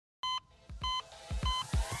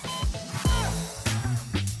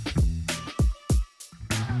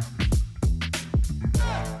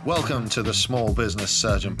Welcome to the Small Business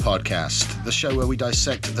Surgeon Podcast, the show where we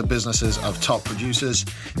dissect the businesses of top producers,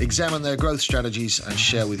 examine their growth strategies, and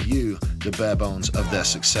share with you the bare bones of their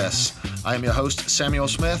success. I am your host, Samuel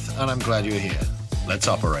Smith, and I'm glad you're here. Let's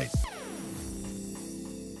operate.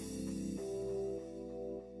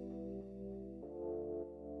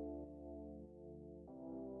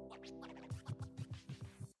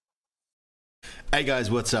 Hey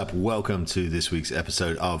guys, what's up? Welcome to this week's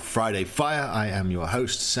episode of Friday Fire. I am your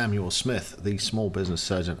host, Samuel Smith, the Small Business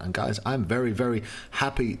Surgeon. And guys, I'm very, very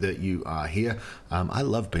happy that you are here. I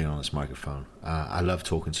love being on this microphone. I love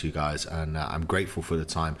talking to you guys, and I'm grateful for the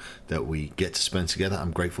time that we get to spend together.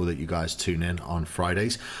 I'm grateful that you guys tune in on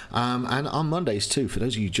Fridays and on Mondays too. For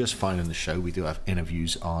those of you just finding the show, we do have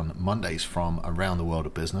interviews on Mondays from around the world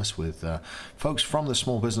of business with folks from the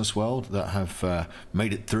small business world that have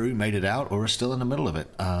made it through, made it out, or are still in the middle of it,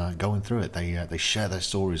 going through it. They share their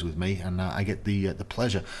stories with me, and I get the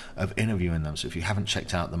pleasure of interviewing them. So if you haven't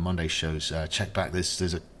checked out the Monday shows, check back.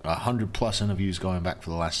 There's 100 plus interviews going back for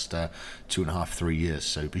the last 2.5-3 years.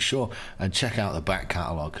 So be sure and check out the back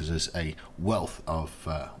catalogue, because there's a wealth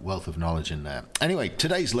of knowledge in there. Anyway,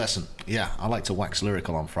 today's lesson. Yeah, I like to wax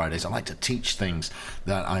lyrical on Fridays. I like to teach things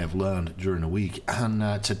that I have learned during the week.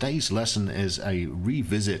 And today's lesson is a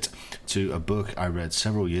revisit to a book I read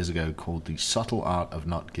several years ago called The Subtle Art of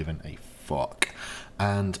Not Giving a Fuck.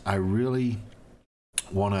 And I really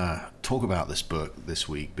want to talk about this book this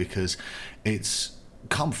week because it's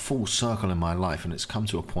come full circle in my life, and it's come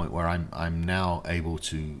to a point where I'm now able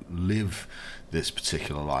to live this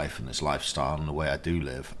particular life and this lifestyle and the way I do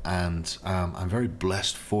live, and I'm very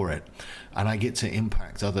blessed for it, and I get to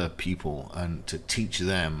impact other people and to teach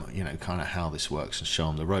them, kind of how this works and show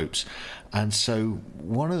them the ropes. And so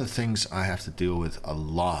one of the things I have to deal with a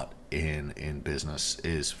lot in business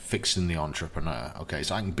is fixing the entrepreneur. Okay,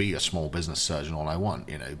 so I can be a small business surgeon all I want,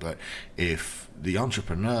 but if the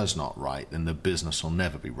entrepreneur's not right, then the business will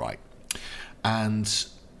never be right. And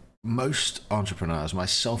most entrepreneurs,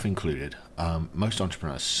 myself included, most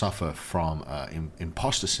entrepreneurs suffer from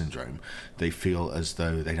imposter syndrome. They feel as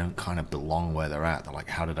though they don't kind of belong where they're at. They're like,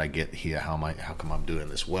 how did I get here? How come I'm doing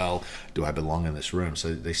this well? Do I belong in this room?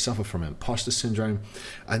 So they suffer from imposter syndrome.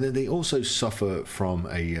 And then they also suffer from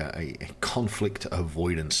a conflict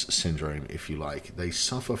avoidance syndrome, if you like. They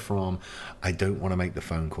suffer from, I don't want to make the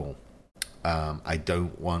phone call. I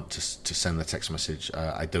don't want to send the text message.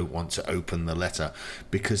 I don't want to open the letter,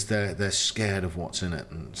 because they're scared of what's in it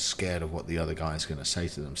and scared of what the other guy is going to say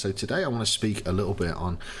to them. So today I want to speak a little bit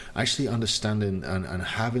on actually understanding and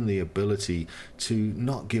having the ability to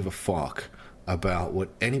not give a fuck about what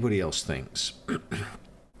anybody else thinks.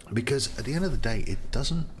 Because at the end of the day, it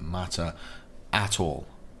doesn't matter at all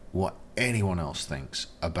what anyone else thinks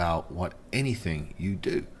about what anything you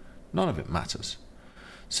do. None of it matters.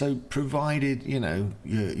 So provided,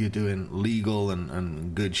 you're doing legal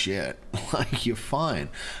and good shit, like, you're fine.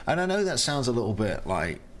 And I know that sounds a little bit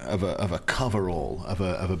like of a coverall, of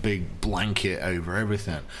a big blanket over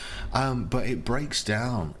everything. But it breaks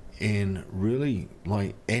down in really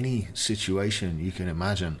like any situation you can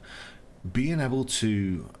imagine. Being able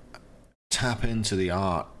to tap into the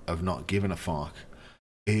art of not giving a fuck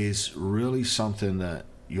is really something that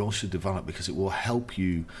you all should develop, because it will help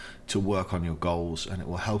you to work on your goals, and it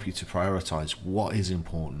will help you to prioritize what is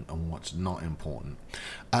important and what's not important.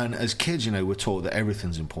 And as kids, we're taught that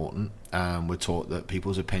everything's important, and we're taught that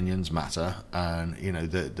people's opinions matter, and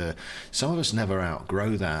some of us never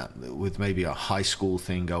outgrow that. With maybe a high school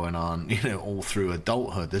thing going on, all through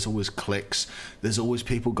adulthood, there's always cliques, there's always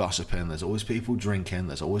people gossiping, there's always people drinking,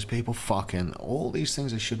 there's always people fucking, all these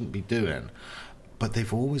things they shouldn't be doing, but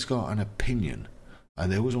they've always got an opinion.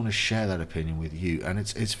 And they always want to share that opinion with you. And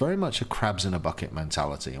it's very much a crabs in a bucket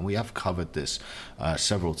mentality. And we have covered this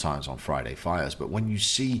several times on Friday Fires. But when you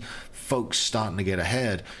see folks starting to get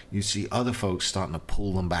ahead, you see other folks starting to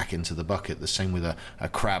pull them back into the bucket. The same with a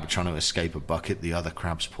crab trying to escape a bucket. The other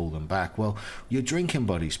crabs pull them back. Well, your drinking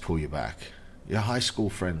buddies pull you back. Your high school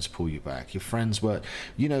friends pull you back. Your friends were,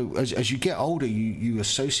 as you get older, you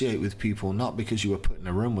associate with people not because you were put in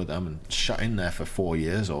a room with them and shut in there for 4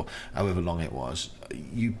 years or however long it was.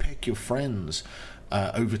 You pick your friends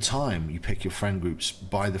over time. You pick your friend groups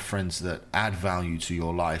by the friends that add value to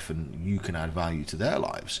your life, and you can add value to their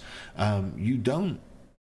lives. You don't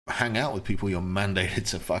hang out with people you're mandated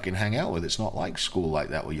to fucking hang out with. It's not like school like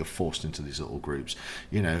that where you're forced into these little groups,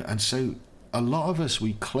 and so a lot of us,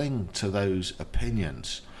 we cling to those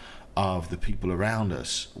opinions of the people around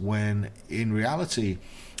us, when in reality,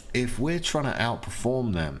 if we're trying to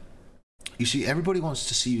outperform them, you see, everybody wants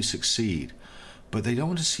to see you succeed, but they don't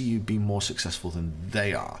want to see you be more successful than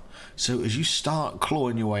they are. So as you start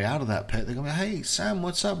clawing your way out of that pit, they're going to be, hey, Sam,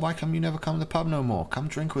 what's up? Why come you never come to the pub no more? Come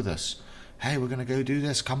drink with us. Hey, we're going to go do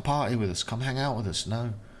this. Come party with us. Come hang out with us.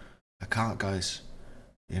 No, I can't, guys.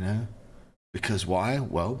 You know? Because why?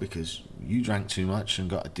 Well, because you drank too much and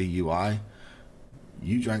got a DUI.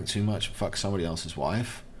 You drank too much and fucked somebody else's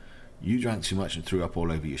wife. You drank too much and threw up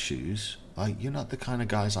all over your shoes. Like, you're not the kind of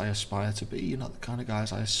guys I aspire to be. You're not the kind of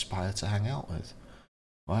guys I aspire to hang out with.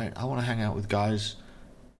 Right? I want to hang out with guys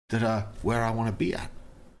that are where I want to be at.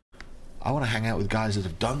 I want to hang out with guys that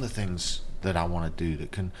have done the things that I want to do,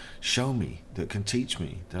 that can show me, that can teach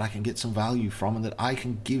me, that I can get some value from, and that I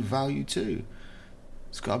can give value to.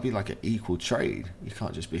 It's got to be like an equal trade. You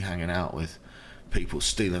can't just be hanging out with people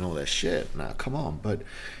stealing all their shit. Now, come on. But,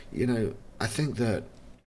 you know, I think that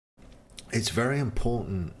it's very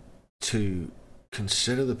important to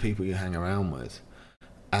consider the people you hang around with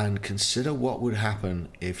and consider what would happen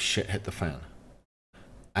if shit hit the fan.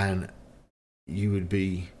 And you would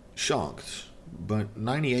be shocked. But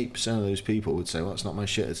 98% of those people would say, well, it's not my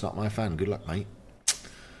shit, it's not my fan. Good luck, mate.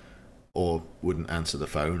 Or wouldn't answer the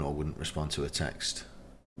phone or wouldn't respond to a text.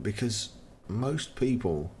 Because most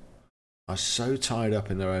people are so tied up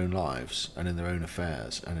in their own lives and in their own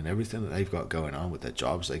affairs and in everything that they've got going on with their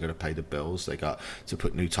jobs. They got to pay the bills, they got to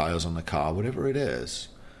put new tires on the car, whatever it is.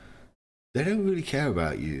 They don't really care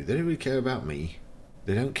about you. They don't really care about me.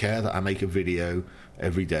 They don't care that I make a video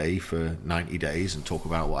every day for 90 days and talk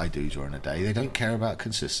about what I do during the day. They don't care about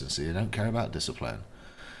consistency. They don't care about discipline.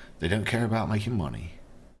 They don't care about making money.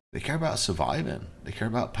 They care about surviving. They care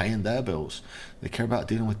about paying their bills. They care about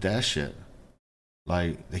dealing with their shit.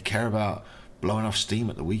 Like, they care about blowing off steam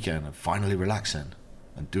at the weekend and finally relaxing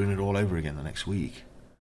and doing it all over again the next week.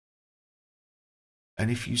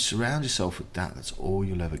 And if you surround yourself with that, that's all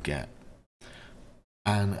you'll ever get.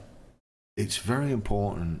 And it's very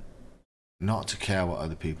important not to care what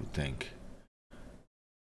other people think.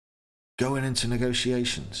 Going into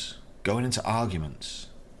negotiations, going into arguments,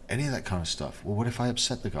 any of that kind of stuff. Well, what if I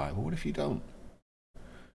upset the guy? Well, what if you don't?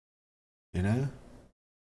 You know?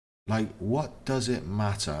 Like, what does it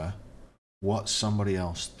matter what somebody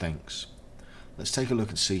else thinks? Let's take a look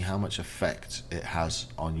and see how much effect it has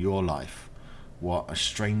on your life, what a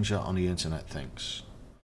stranger on the internet thinks,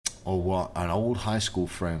 or what an old high school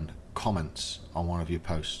friend comments on one of your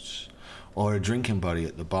posts, or a drinking buddy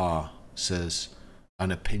at the bar says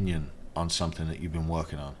an opinion on something that you've been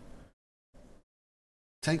working on.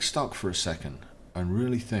 Take stock for a second and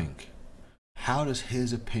really think, how does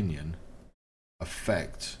his opinion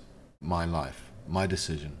affect my life, my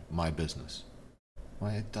decision, my business?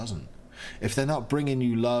 Well, it doesn't. If they're not bringing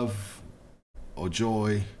you love or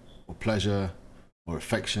joy or pleasure or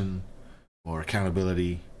affection or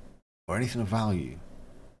accountability or anything of value,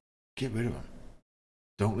 get rid of them.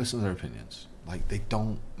 Don't listen to their opinions. Like, they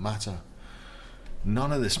don't matter.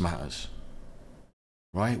 None of this matters,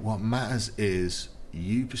 right? What matters is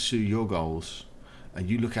you pursue your goals and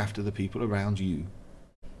you look after the people around you,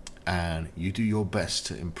 and you do your best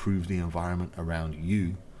to improve the environment around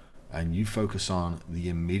you, and you focus on the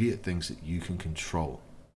immediate things that you can control.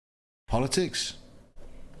 Politics?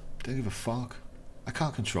 Don't give a fuck. I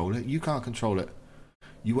can't control it. You can't control it.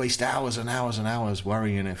 You waste hours and hours and hours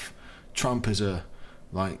worrying if Trump is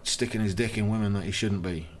sticking his dick in women that he shouldn't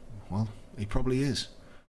be. Well, he probably is.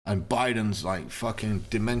 And Biden's like fucking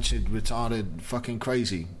demented, retarded, fucking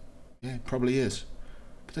crazy. Yeah, it probably is.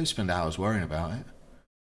 But don't spend hours worrying about it.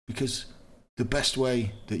 Because the best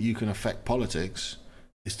way that you can affect politics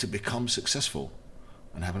is to become successful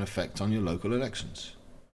and have an effect on your local elections.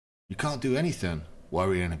 You can't do anything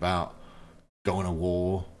worrying about going to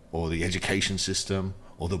war or the education system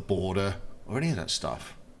or the border or any of that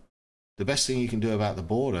stuff. The best thing you can do about the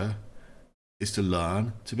border is to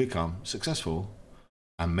learn to become successful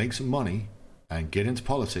and make some money and get into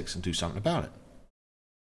politics and do something about it.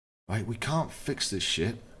 Right? We can't fix this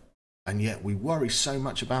shit, and yet we worry so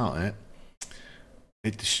much about it,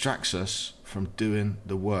 it distracts us from doing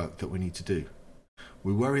the work that we need to do.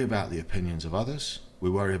 We worry about the opinions of others.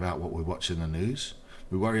 We worry about what we watch in the news.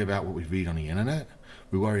 We worry about what we read on the internet.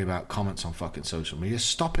 We worry about comments on fucking social media.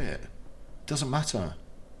 Stop it. It doesn't matter.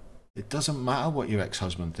 It doesn't matter what your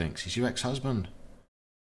ex-husband thinks. He's your ex-husband.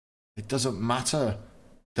 It doesn't matter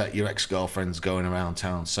that your ex-girlfriend's going around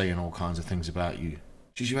town saying all kinds of things about you.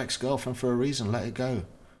 She's your ex-girlfriend for a reason. Let it go.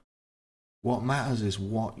 What matters is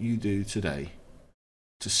what you do today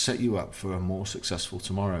to set you up for a more successful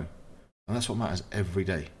tomorrow. And that's what matters every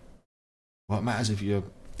day. What matters is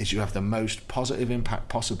you have the most positive impact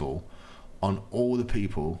possible on all the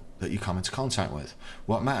people that you come into contact with.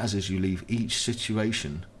 What matters is you leave each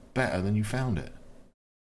situation better than you found it.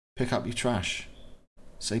 Pick up your trash.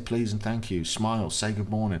 Say please and thank you. Smile. Say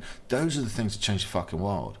good morning. Those are the things that change the fucking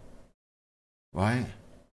world. Right?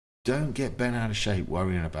 Don't get bent out of shape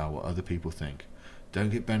worrying about what other people think.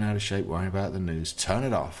 Don't get bent out of shape worrying about the news. Turn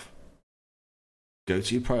it off. Go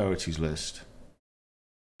to your priorities list.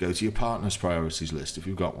 Go to your partner's priorities list if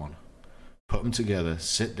you've got one. Put them together,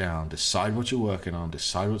 sit down, decide what you're working on,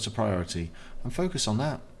 decide what's a priority, and focus on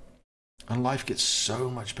that. And life gets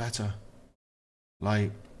so much better.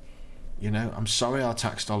 Like, I'm sorry our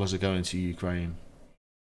tax dollars are going to Ukraine,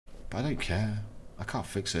 but I don't care. I can't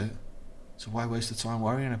fix it. So why waste the time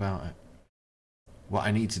worrying about it? What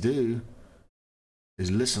I need to do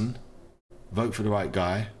is listen, vote for the right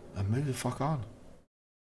guy, and move the fuck on.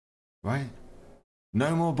 Right?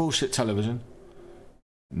 No more bullshit television.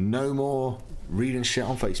 No more reading shit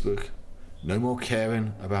on Facebook. No more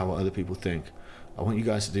caring about what other people think. I want you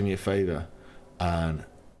guys to do me a favor and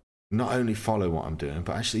not only follow what I'm doing,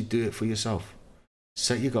 but actually do it for yourself.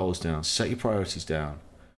 Set your goals down. Set your priorities down.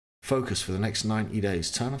 Focus for the next 90 days.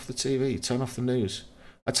 Turn off the TV. Turn off the news.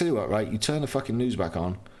 I tell you what, right? You turn the fucking news back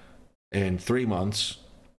on in 3 months,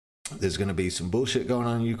 there's going to be some bullshit going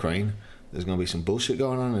on in Ukraine. There's going to be some bullshit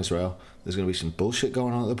going on in Israel. There's going to be some bullshit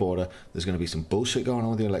going on at the border. There's going to be some bullshit going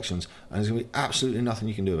on with the elections. And there's going to be absolutely nothing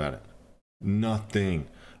you can do about it. Nothing.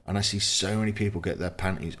 And I see so many people get their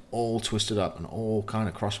panties all twisted up and all kind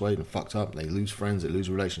of crosswayed and fucked up. They lose friends, they lose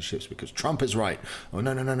relationships because Trump is right. Oh,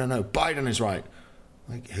 no, Biden is right.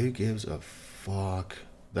 Like, who gives a fuck?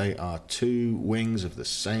 They are two wings of the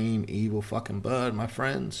same evil fucking bird, my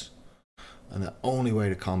friends. And the only way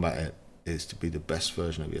to combat it is to be the best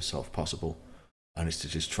version of yourself possible, and it's to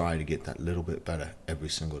just try to get that little bit better every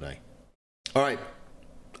single day. All right,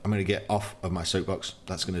 I'm going to get off of my soapbox.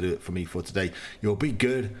 That's going to do it for me for today. You'll be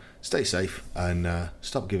good, stay safe, and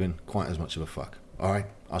stop giving quite as much of a fuck. All right,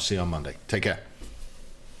 I'll see you on Monday. Take care.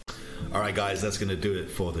 All right, guys, that's going to do it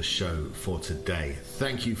for the show for today.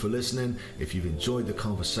 Thank you for listening. If you've enjoyed the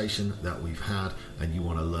conversation that we've had and you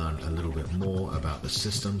want to learn a little bit more about the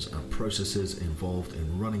systems and processes involved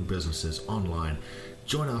in running businesses online,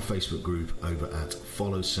 join our Facebook group over at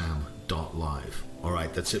followsam.live. All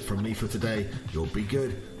right, that's it from me for today. You'll be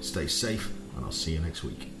good, stay safe, and I'll see you next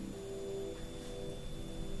week.